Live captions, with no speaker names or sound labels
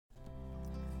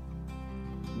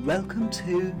Welcome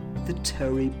to the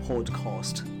Terry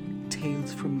Podcast,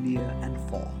 Tales from Near and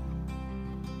Far.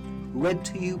 Read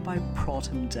to you by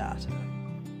Proton Data.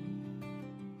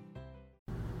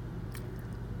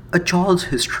 A Child's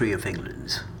History of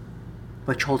England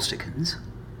by Charles Dickens.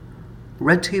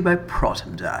 Read to you by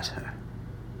Proton Data.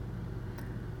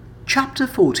 Chapter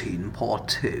 14, Part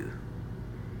 2.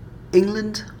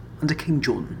 England under King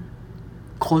John,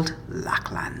 called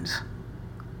Lackland.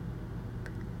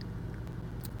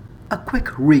 A quick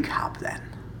recap then.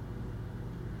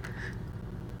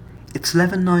 It's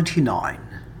 1199,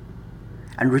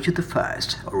 and Richard I,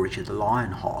 or Richard the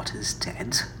Lionheart, is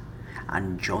dead,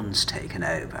 and John's taken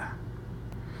over.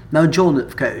 Now John,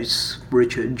 of course,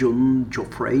 Richard, John,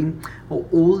 Geoffrey, are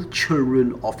all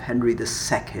children of Henry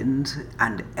II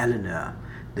and Eleanor,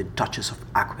 the Duchess of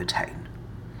Aquitaine.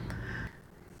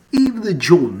 Even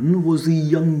John was the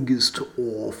youngest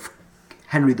of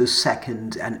Henry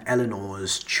II and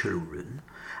Eleanor's children,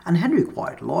 and Henry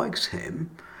quite liked him.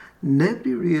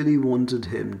 Nobody really wanted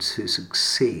him to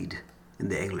succeed in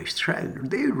the English throne.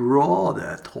 They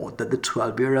rather thought that the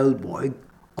 12-year-old boy,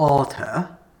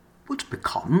 Arthur, would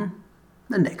become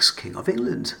the next King of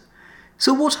England.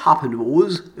 So what happened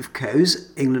was, of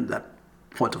course, England at that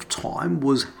point of time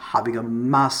was having a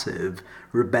massive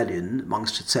rebellion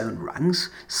amongst its own ranks,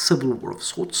 civil war of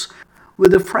sorts,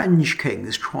 with the French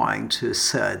kings trying to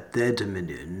assert their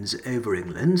dominions over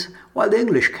England, while the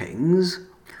English kings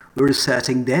were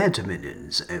asserting their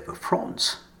dominions over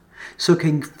France. So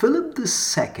King Philip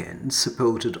II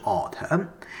supported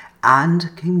Arthur, and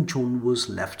King John was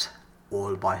left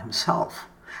all by himself.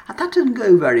 And that didn't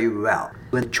go very well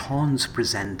when a chance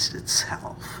presented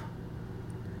itself.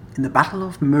 In the Battle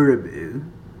of Mirabeau,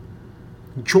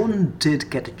 John did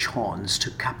get a chance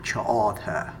to capture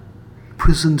Arthur,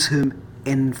 imprisoned him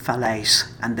in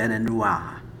Falaise and then in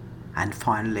Rouen, and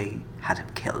finally had him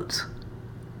killed.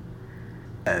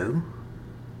 So,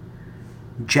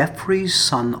 Geoffrey's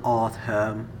son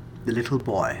Arthur, the little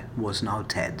boy, was now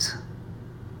dead,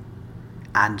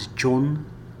 and John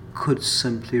could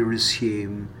simply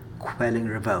resume quelling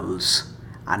revolts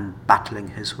and battling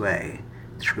his way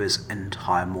through his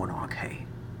entire monarchy.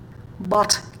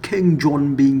 But King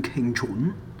John, being King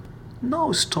John,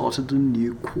 now started a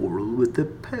new quarrel with the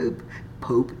Pope,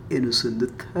 Pope Innocent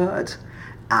III,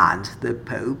 and the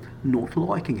Pope, not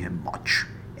liking him much,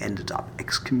 ended up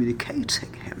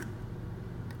excommunicating him.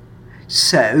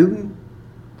 So,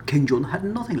 King John had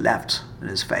nothing left in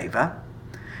his favour.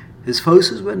 His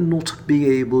forces were not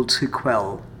being able to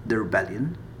quell the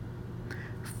rebellion.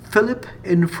 Philip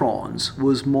in France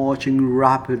was marching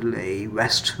rapidly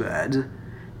westward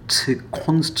to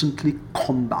constantly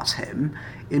combat him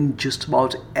in just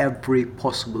about every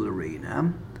possible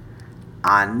arena,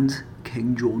 and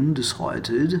King John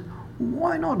decided,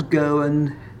 why not go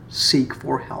and seek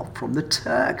for help from the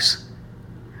Turks?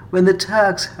 When the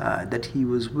Turks heard that he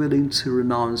was willing to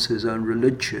renounce his own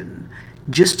religion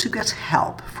just to get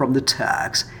help from the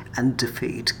Turks and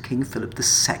defeat King Philip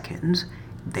II,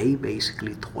 they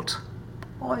basically thought,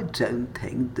 I don't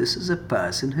think this is a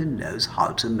person who knows how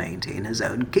to maintain his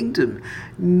own kingdom.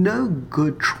 No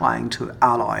good trying to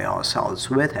ally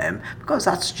ourselves with him, because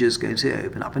that's just going to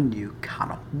open up a new can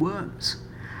of worms.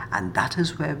 And that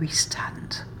is where we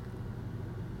stand.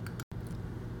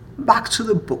 Back to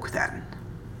the book then.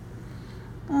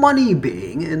 Money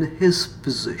being in his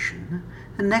position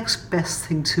the next best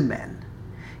thing to men,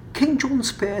 King John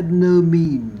spared no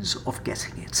means of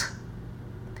getting it.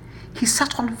 He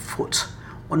set on foot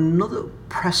another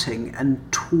pressing and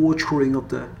torturing of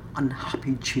the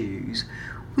unhappy Jews,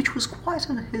 which was quite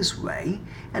in his way,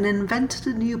 and invented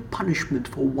a new punishment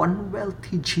for one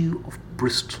wealthy Jew of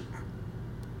Bristol.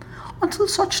 Until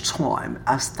such time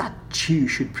as that Jew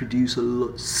should produce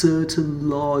a certain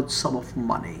large sum of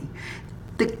money,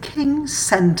 the king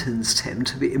sentenced him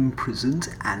to be imprisoned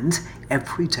and,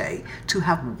 every day, to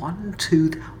have one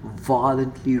tooth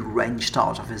violently wrenched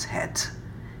out of his head,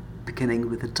 beginning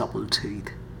with a double tooth.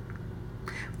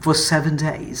 For 7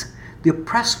 days, the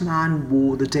oppressed man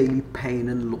wore the daily pain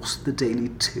and lost the daily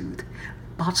tooth,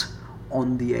 but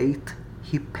on the 8th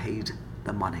he paid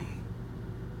the money.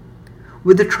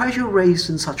 With the treasure raised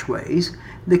in such ways,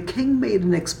 the king made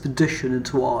an expedition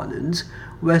into Ireland,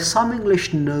 where some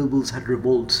English nobles had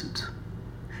revolted.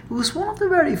 It was one of the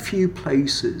very few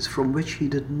places from which he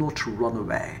did not run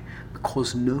away,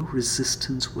 because no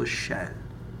resistance was shown.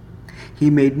 He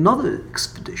made another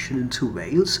expedition into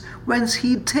Wales, whence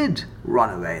he did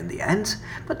run away in the end,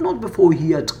 but not before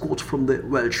he had got from the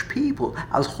Welsh people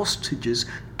as hostages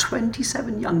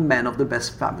 27 young men of the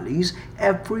best families,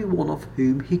 every one of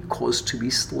whom he caused to be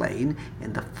slain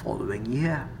in the following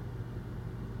year.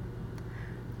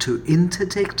 To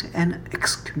interdict an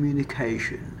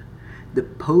excommunication, the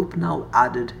Pope now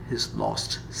added his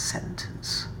last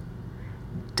sentence: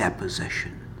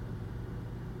 deposition.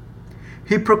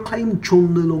 He proclaimed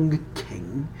John no longer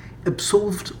king,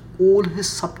 absolved all his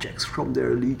subjects from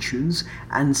their allegiance,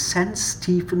 and sent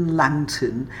Stephen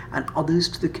Langton and others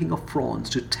to the King of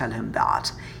France to tell him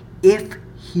that, if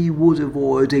he would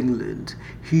avoid England,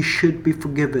 he should be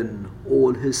forgiven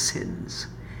all his sins,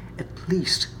 at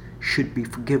least should be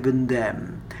forgiven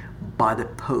them by the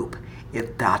Pope,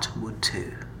 if that would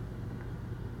do.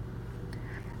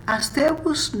 As there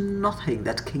was nothing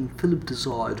that King Philip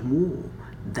desired more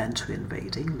than to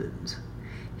invade England,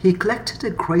 he collected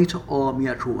a great army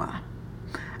at Rouen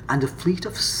and a fleet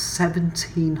of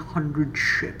 1,700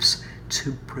 ships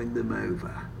to bring them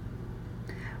over.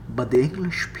 But the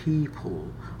English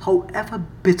people, however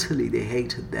bitterly they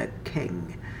hated their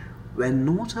king, were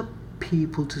not a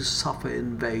people to suffer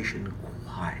invasion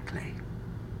quietly.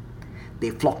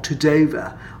 They flocked to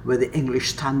Dover, where the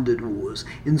English standard was,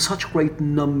 in such great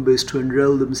numbers to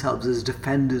enroll themselves as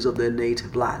defenders of their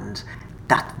native land,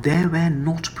 that there were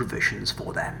not provisions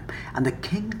for them, and the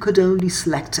king could only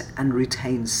select and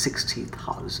retain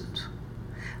 60,000.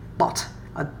 But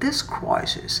at this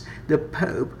crisis, the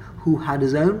Pope, who had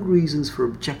his own reasons for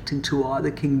objecting to either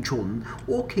King John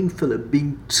or King Philip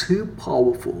being too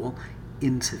powerful,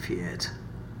 interfered.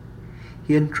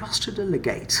 He entrusted a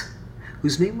legate,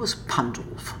 whose name was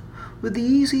Pandulf, with the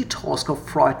easy task of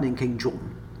frightening King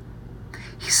John.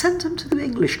 He sent him to the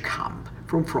English camp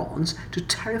from France to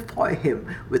terrify him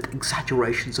with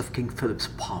exaggerations of King Philip's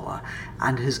power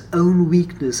and his own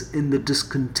weakness in the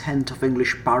discontent of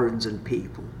English barons and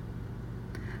people.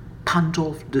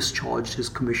 Pandulf discharged his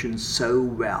commission so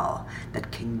well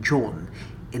that King John,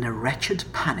 in a wretched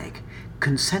panic,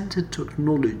 consented to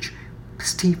acknowledge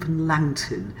Stephen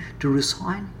Langton to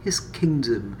resign his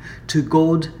kingdom to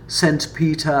God, St.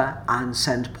 Peter and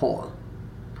St. Paul,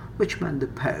 which meant the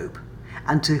Pope,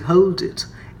 and to hold it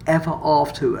ever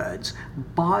afterwards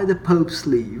by the Pope's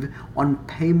leave on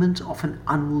payment of an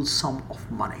annual sum of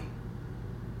money.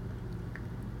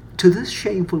 To this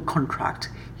shameful contract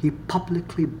he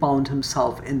publicly bound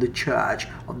himself in the church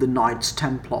of the Knights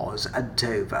Templars at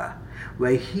Dover,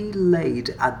 where he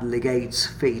laid at the legate's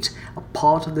feet a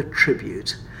part of the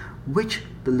tribute, which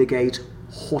the legate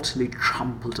haughtily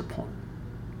trampled upon.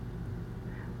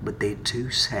 But they do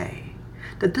say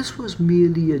that this was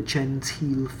merely a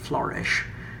genteel flourish,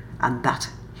 and that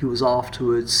he was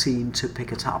afterwards seen to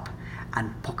pick it up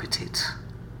and pocket it.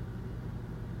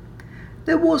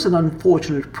 There was an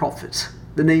unfortunate prophet,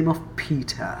 the name of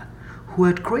Peter, who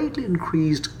had greatly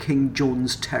increased King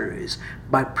John's terrors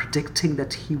by predicting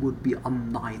that he would be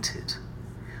unknighted,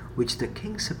 which the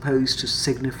king supposed to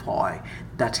signify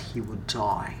that he would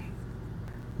die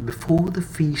before the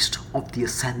feast of the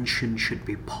Ascension should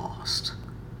be passed.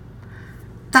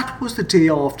 That was the day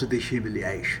after the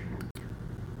humiliation.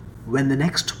 When the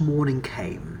next morning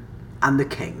came, and the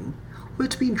king, who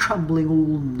had been trembling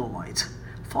all night,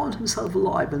 found himself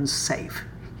alive and safe,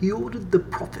 he ordered the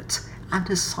prophet and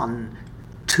his son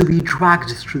to be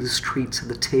dragged through the streets at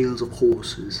the tails of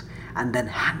horses and then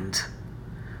hanged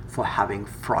for having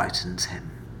frightened him.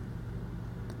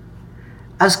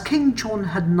 As King John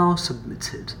had now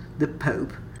submitted, the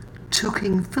Pope, to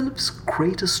King Philip's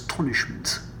great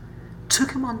astonishment,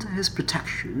 took him under his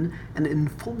protection and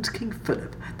informed King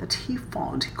Philip that he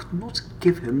found he could not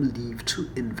give him leave to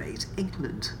invade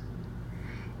England.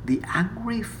 The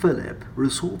angry Philip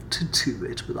resolved to do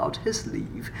it without his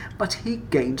leave, but he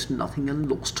gained nothing and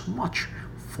lost much,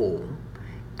 for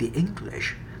the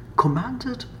English,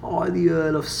 commanded by the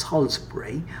Earl of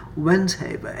Salisbury, went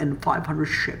over in 500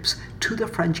 ships to the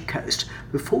French coast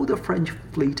before the French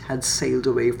fleet had sailed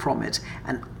away from it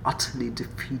and utterly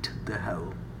defeated the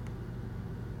whole.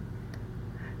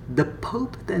 The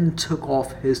Pope then took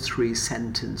off his 3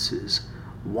 sentences,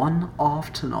 one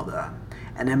after another,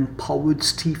 and empowered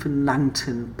Stephen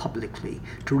Langton publicly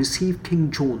to receive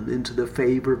King John into the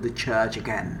favour of the church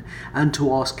again and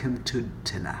to ask him to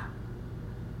dinner.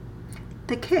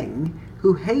 The king,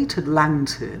 who hated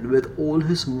Langton with all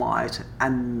his might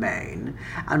and main,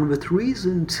 and with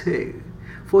reason too,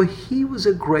 for he was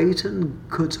a great and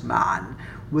good man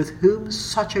with whom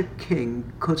such a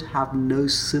king could have no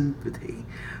sympathy,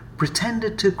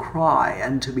 pretended to cry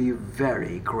and to be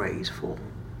very grateful.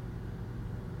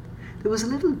 There was a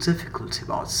little difficulty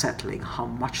about settling how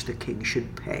much the king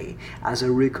should pay as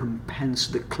a recompense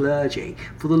to the clergy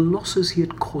for the losses he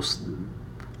had caused them,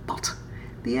 but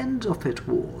the end of it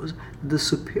was the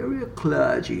superior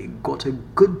clergy got a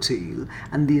good deal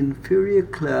and the inferior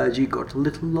clergy got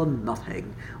little or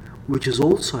nothing, which has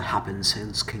also happened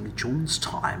since King John's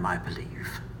time, I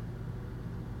believe.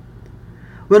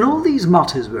 When all these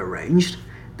matters were arranged,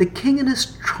 the king in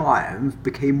his triumph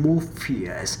became more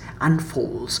fierce and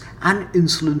false and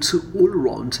insolent to all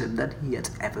around him than he had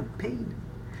ever been.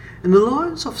 An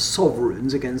alliance of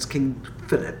sovereigns against King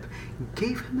Philip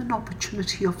gave him an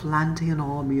opportunity of landing an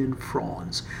army in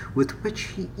France, with which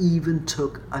he even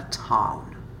took a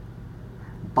town.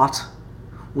 But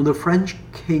on the French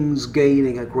king's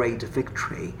gaining a great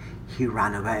victory, he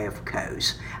ran away, of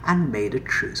course, and made a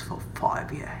truce for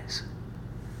 5 years.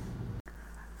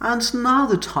 And now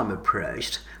the time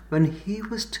approached when he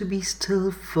was to be still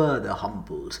further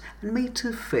humbled and made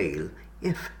to feel,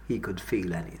 if he could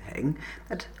feel anything,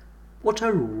 that what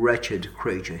a wretched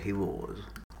creature he was.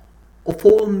 Of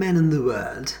all men in the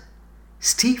world,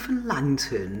 Stephen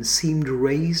Langton seemed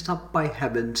raised up by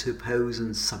heaven to oppose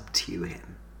and subdue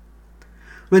him.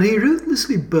 When he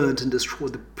ruthlessly burnt and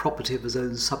destroyed the property of his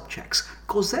own subjects,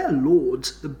 because their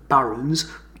lords, the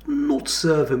barons, would not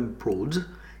serve him prod,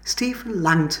 Stephen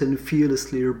Langton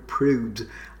fearlessly reproved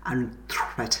and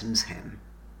threatened him.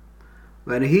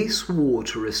 When he swore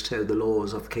to restore the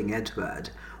laws of King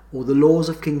Edward, or the laws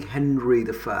of King Henry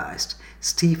I,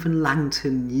 Stephen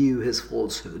Langton knew his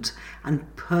falsehood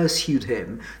and pursued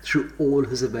him through all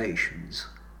his evasions.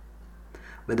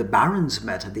 When the barons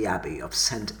met at the Abbey of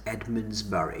St.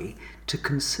 Edmundsbury to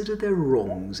consider their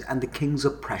wrongs and the king's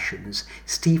oppressions,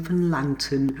 Stephen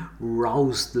Langton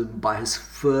roused them by his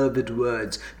fervid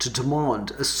words to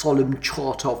demand a solemn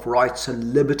charter of rights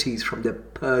and liberties from their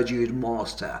perjured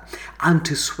master, and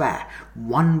to swear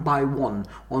one by one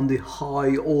on the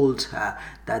high altar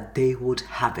that they would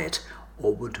have it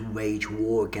or would wage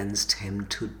war against him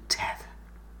to death.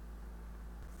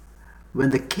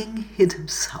 When the king hid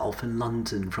himself in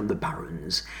London from the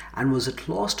barons, and was at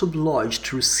last obliged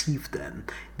to receive them,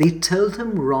 they told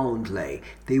him roundly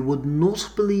they would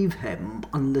not believe him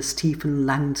unless Stephen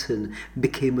Langton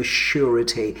became a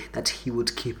surety that he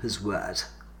would keep his word.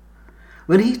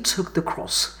 When he took the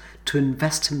cross to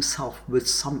invest himself with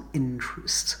some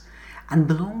interest, and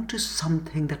belonged to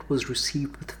something that was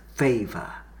received with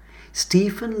favour,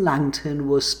 Stephen Langton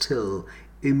was still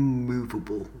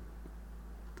immovable.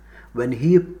 When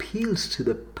he appealed to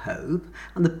the Pope,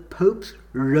 and the Pope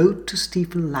wrote to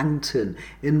Stephen Langton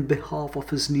in behalf of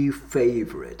his new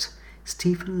favourite,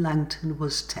 Stephen Langton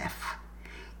was deaf,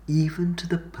 even to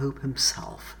the Pope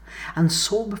himself, and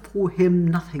saw before him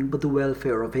nothing but the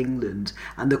welfare of England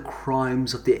and the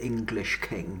crimes of the English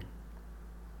king.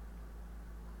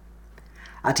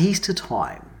 At Easter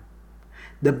time,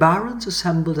 the barons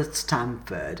assembled at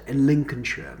Stamford in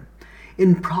Lincolnshire,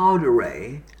 in proud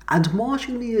array, and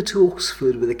marching near to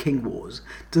Oxford where the king was,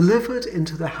 delivered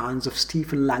into the hands of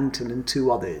Stephen Langton and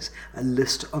 2 others a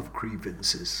list of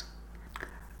grievances.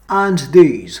 And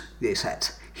these, they said,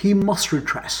 he must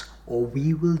redress, or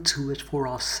we will do it for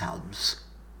ourselves.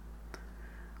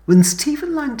 When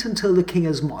Stephen Langton told the king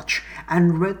as much,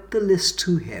 and read the list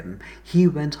to him, he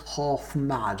went half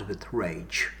mad with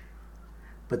rage.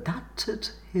 But that did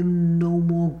him no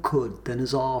more good than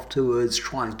his afterwards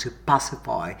trying to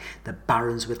pacify the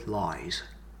barons with lies.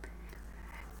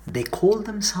 They called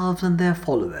themselves and their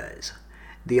followers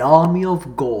the Army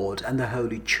of God and the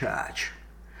Holy Church,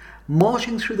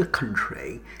 marching through the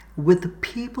country with the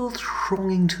people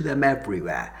thronging to them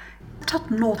everywhere. But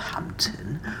at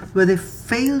Northampton, where they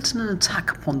failed in an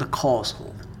attack upon the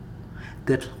castle,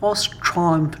 they at last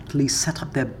triumphantly set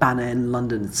up their banner in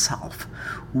London itself,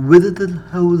 whither the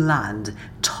whole land,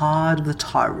 tired of the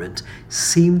tyrant,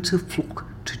 seemed to flock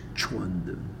to join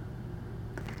them.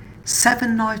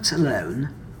 7 knights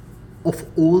alone, of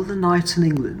all the knights in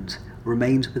England,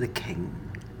 remained with the king,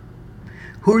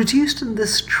 who, reduced in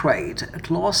this strait, at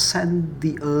last sent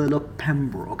the Earl of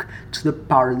Pembroke to the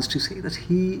barons to say that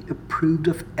he approved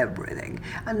of everything,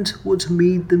 and would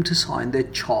meet them to sign their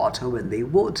charter when they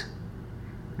would.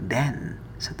 Then,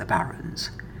 said the barons,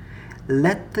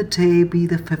 let the day be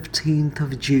the 15th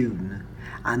of June,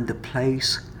 and the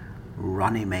place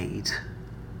Runnymede.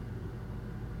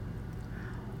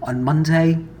 On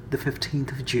Monday, the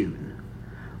 15th of June,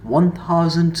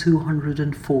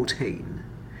 1214,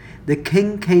 the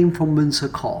king came from Windsor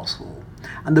Castle,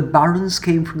 and the barons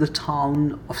came from the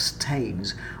town of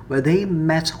Staines, where they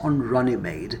met on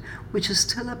Runnymede, which is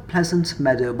still a pleasant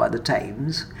meadow by the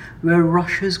Thames, where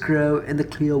rushes grow in the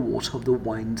clear water of the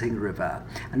winding river,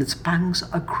 and its banks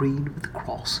are green with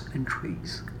grass and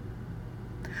trees.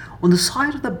 On the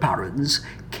side of the barons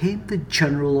came the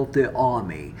general of their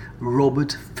army,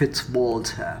 Robert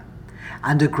Fitzwalter,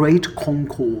 and a great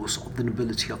concourse of the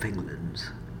nobility of England.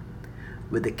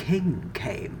 Where the king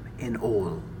came, in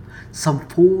all, some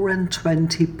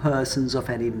 24 persons of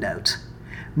any note,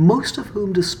 most of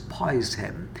whom despised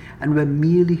him and were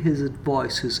merely his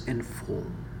advisers in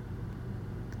form.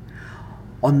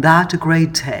 On that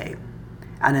great day,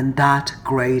 and in that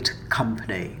great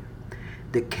company,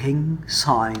 the king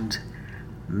signed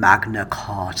Magna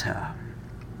Carta,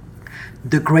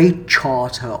 the great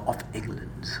charter of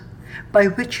England, by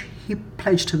which he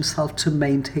pledged himself to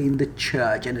maintain the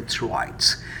church and its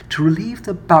rights, to relieve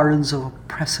the barons of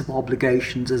oppressive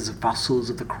obligations as vassals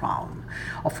of the crown,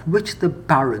 of which the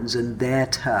barons in their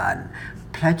turn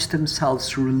pledged themselves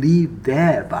to relieve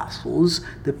their vassals,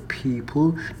 the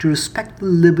people, to respect the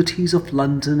liberties of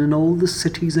London and all the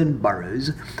cities and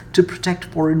boroughs, to protect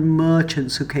foreign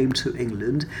merchants who came to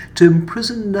England, to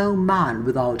imprison no man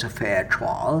without a fair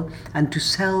trial, and to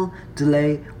sell,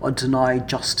 delay, or deny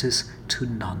justice to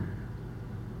none.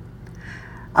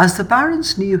 As the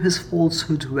barons knew his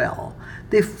falsehood well,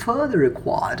 they further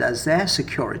required as their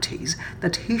securities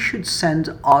that he should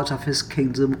send out of his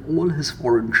kingdom all his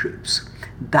foreign troops,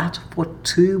 that for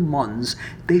 2 months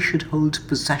they should hold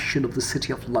possession of the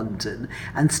city of London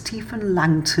and Stephen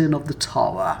Langton of the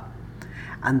Tower,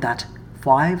 and that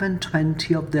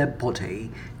 25 of their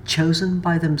body, chosen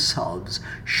by themselves,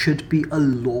 should be a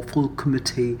lawful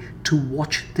committee to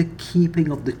watch the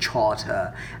keeping of the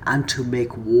charter and to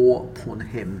make war upon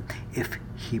him if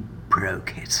he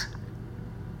broke it.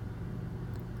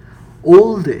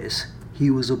 All this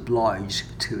he was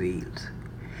obliged to yield.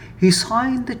 He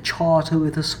signed the charter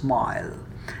with a smile,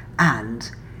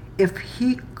 and, if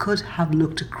he could have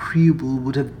looked agreeable,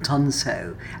 would have done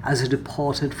so as he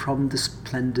departed from the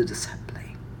splendid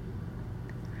assembly.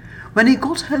 When he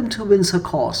got home to Windsor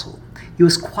Castle, he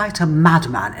was quite a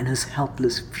madman in his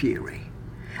helpless fury,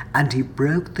 and he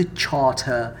broke the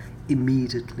charter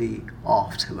immediately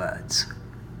afterwards.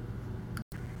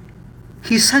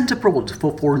 He sent abroad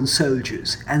for foreign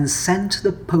soldiers and sent to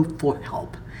the Pope for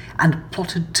help, and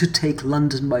plotted to take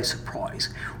London by surprise,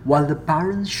 while the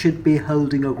barons should be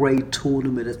holding a great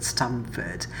tournament at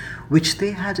Stamford, which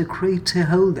they had agreed to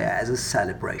hold there as a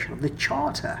celebration of the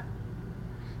charter.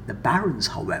 The barons,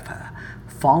 however,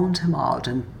 found him out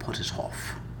and put it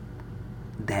off.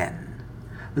 Then,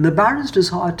 when the barons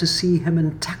desired to see him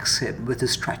and tax him with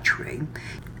his treachery,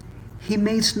 he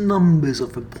made numbers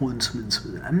of appointments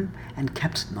with them and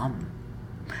kept none,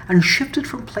 and shifted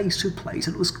from place to place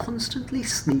and was constantly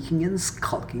sneaking and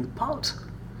skulking about.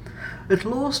 At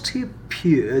last he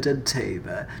appeared at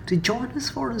Dover to join his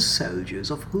foreign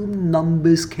soldiers, of whom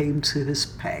numbers came to his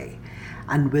pay,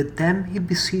 and with them he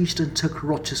besieged and took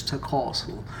Rochester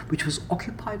Castle, which was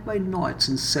occupied by knights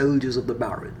and soldiers of the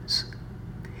barons.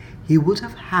 He would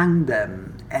have hanged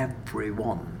them every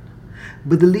one,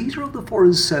 but the leader of the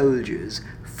foreign soldiers,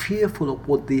 fearful of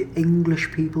what the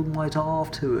English people might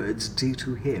afterwards do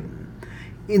to him,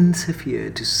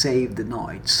 interfered to save the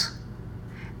knights.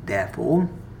 Therefore,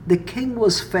 the king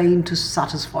was fain to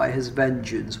satisfy his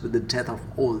vengeance with the death of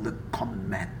all the common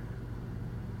men.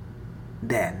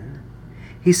 Then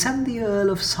he sent the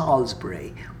Earl of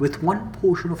Salisbury with one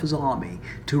portion of his army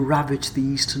to ravage the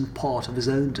eastern part of his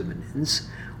own dominions,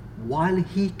 while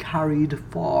he carried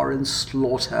fire and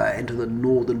slaughter into the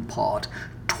northern part,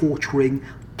 torturing,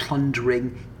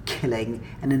 plundering, killing,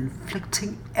 and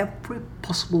inflicting every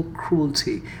possible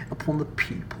cruelty upon the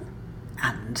people,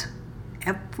 and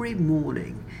every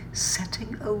morning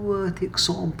setting a worthy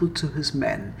example to his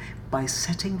men by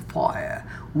setting fire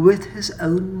with his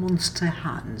own monster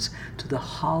hands to the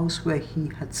house where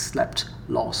he had slept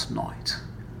last night.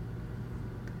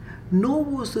 Nor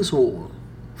was this all,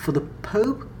 for the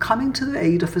Pope, coming to the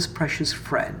aid of his precious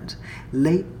friend,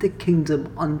 laid the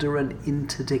kingdom under an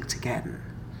interdict again,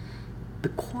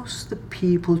 because the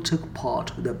people took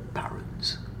part with the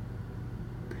barons.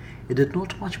 It did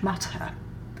not much matter,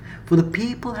 for the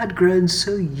people had grown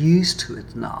so used to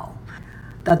it now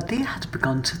that they had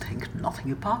begun to think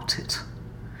nothing about it.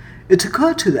 It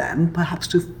occurred to them, perhaps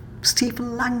to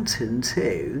Stephen Langton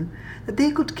too, that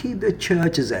they could keep their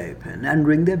churches open and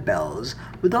ring their bells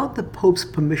without the Pope's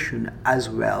permission as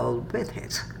well with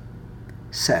it.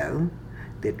 So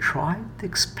they tried the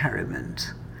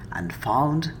experiment and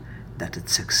found that it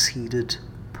succeeded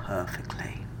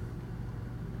perfectly.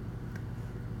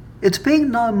 It being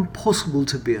now impossible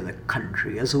to bear the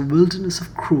country as a wilderness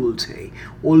of cruelty,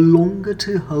 or longer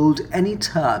to hold any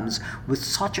terms with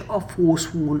such a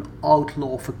forsworn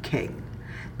outlaw for king,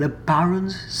 the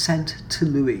barons sent to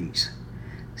Louis,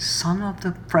 son of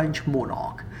the French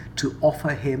monarch, to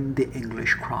offer him the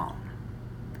English crown.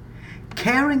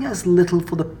 Caring as little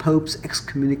for the Pope's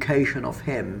excommunication of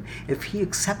him if he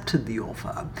accepted the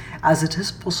offer, as it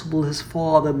is possible his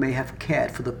father may have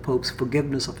cared for the Pope's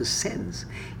forgiveness of his sins,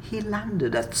 he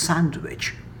landed at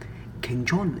Sandwich, King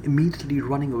John immediately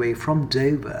running away from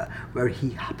Dover, where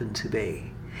he happened to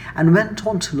be, and went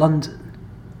on to London.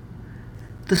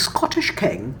 The Scottish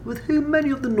king, with whom many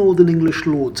of the northern English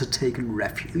lords had taken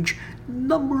refuge, a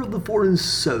number of the foreign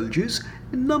soldiers,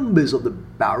 numbers of the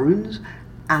barons,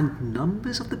 and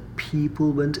numbers of the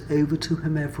people went over to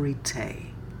him every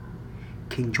day.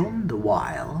 King John the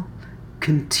while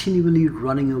continually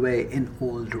running away in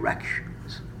all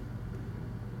directions.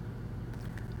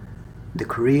 The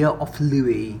career of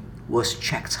Louis was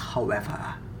checked,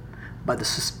 however, by the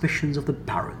suspicions of the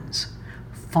barons,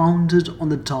 founded on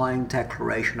the dying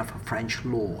declaration of a French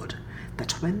lord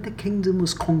that when the kingdom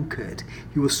was conquered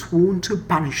he was sworn to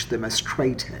banish them as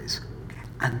traitors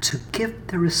and to give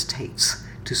their estates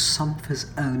to some of his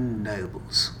own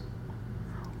nobles.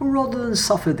 Rather than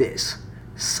suffer this,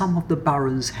 some of the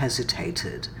barons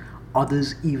hesitated,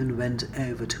 others even went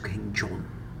over to King John.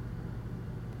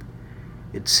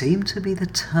 It seemed to be the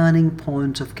turning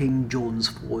point of King John's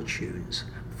fortunes,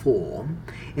 for,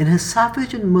 in his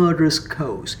savage and murderous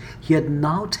course, he had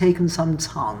now taken some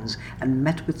towns and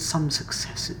met with some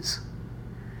successes.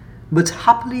 But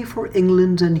happily for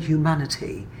England and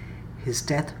humanity, his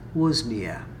death was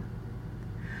near.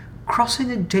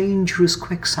 Crossing a dangerous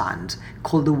quicksand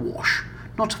called the Wash,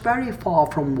 not very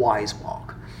far from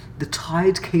Weisbach, the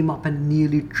tide came up and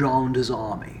nearly drowned his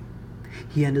army.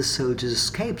 He and his soldiers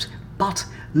escaped, but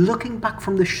looking back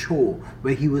from the shore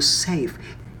where he was safe,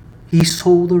 he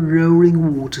saw the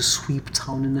roaring water sweep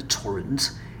down in a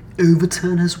torrent,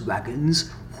 overturn his wagons,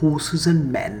 horses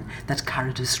and men that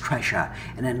carried his treasure,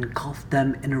 and engulf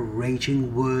them in a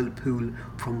raging whirlpool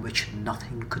from which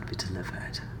nothing could be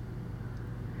delivered.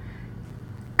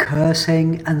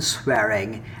 Cursing and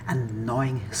swearing and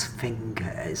gnawing his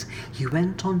fingers, he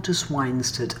went on to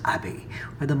Swinstead Abbey,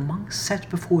 where the monks set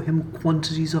before him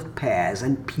quantities of pears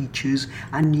and peaches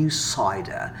and new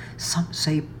cider, some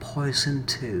say poison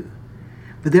too.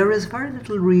 But there is very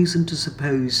little reason to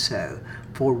suppose so,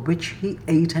 for which he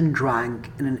ate and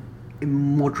drank in an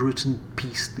immoderate and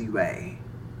beastly way.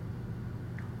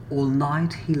 All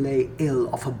night he lay ill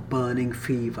of a burning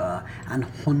fever and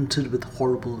haunted with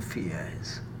horrible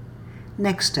fears.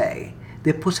 Next day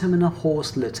they put him in a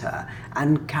horse litter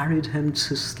and carried him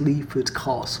to Sleaford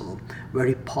Castle, where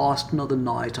he passed another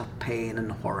night of pain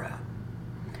and horror.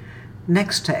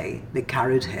 Next day they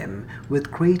carried him,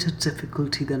 with greater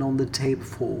difficulty than on the day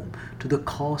before, to the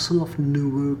castle of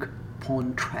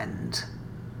Newark-upon-Trent,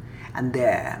 and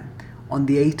there, on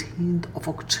the 18th of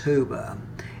October,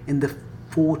 in the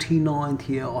 49th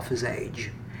year of his age,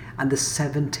 and the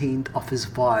 17th of his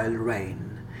vile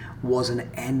reign, was an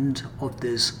end of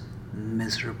this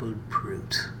miserable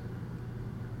brute.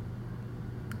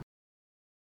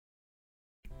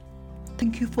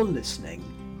 Thank you for listening.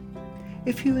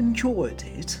 If you enjoyed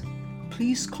it,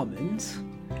 please comment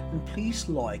and please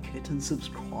like it and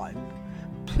subscribe.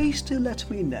 Please do let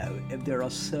me know if there are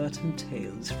certain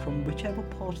tales from whichever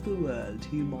part of the world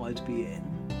you might be in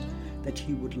that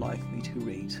you would like me to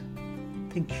read.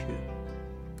 Thank you.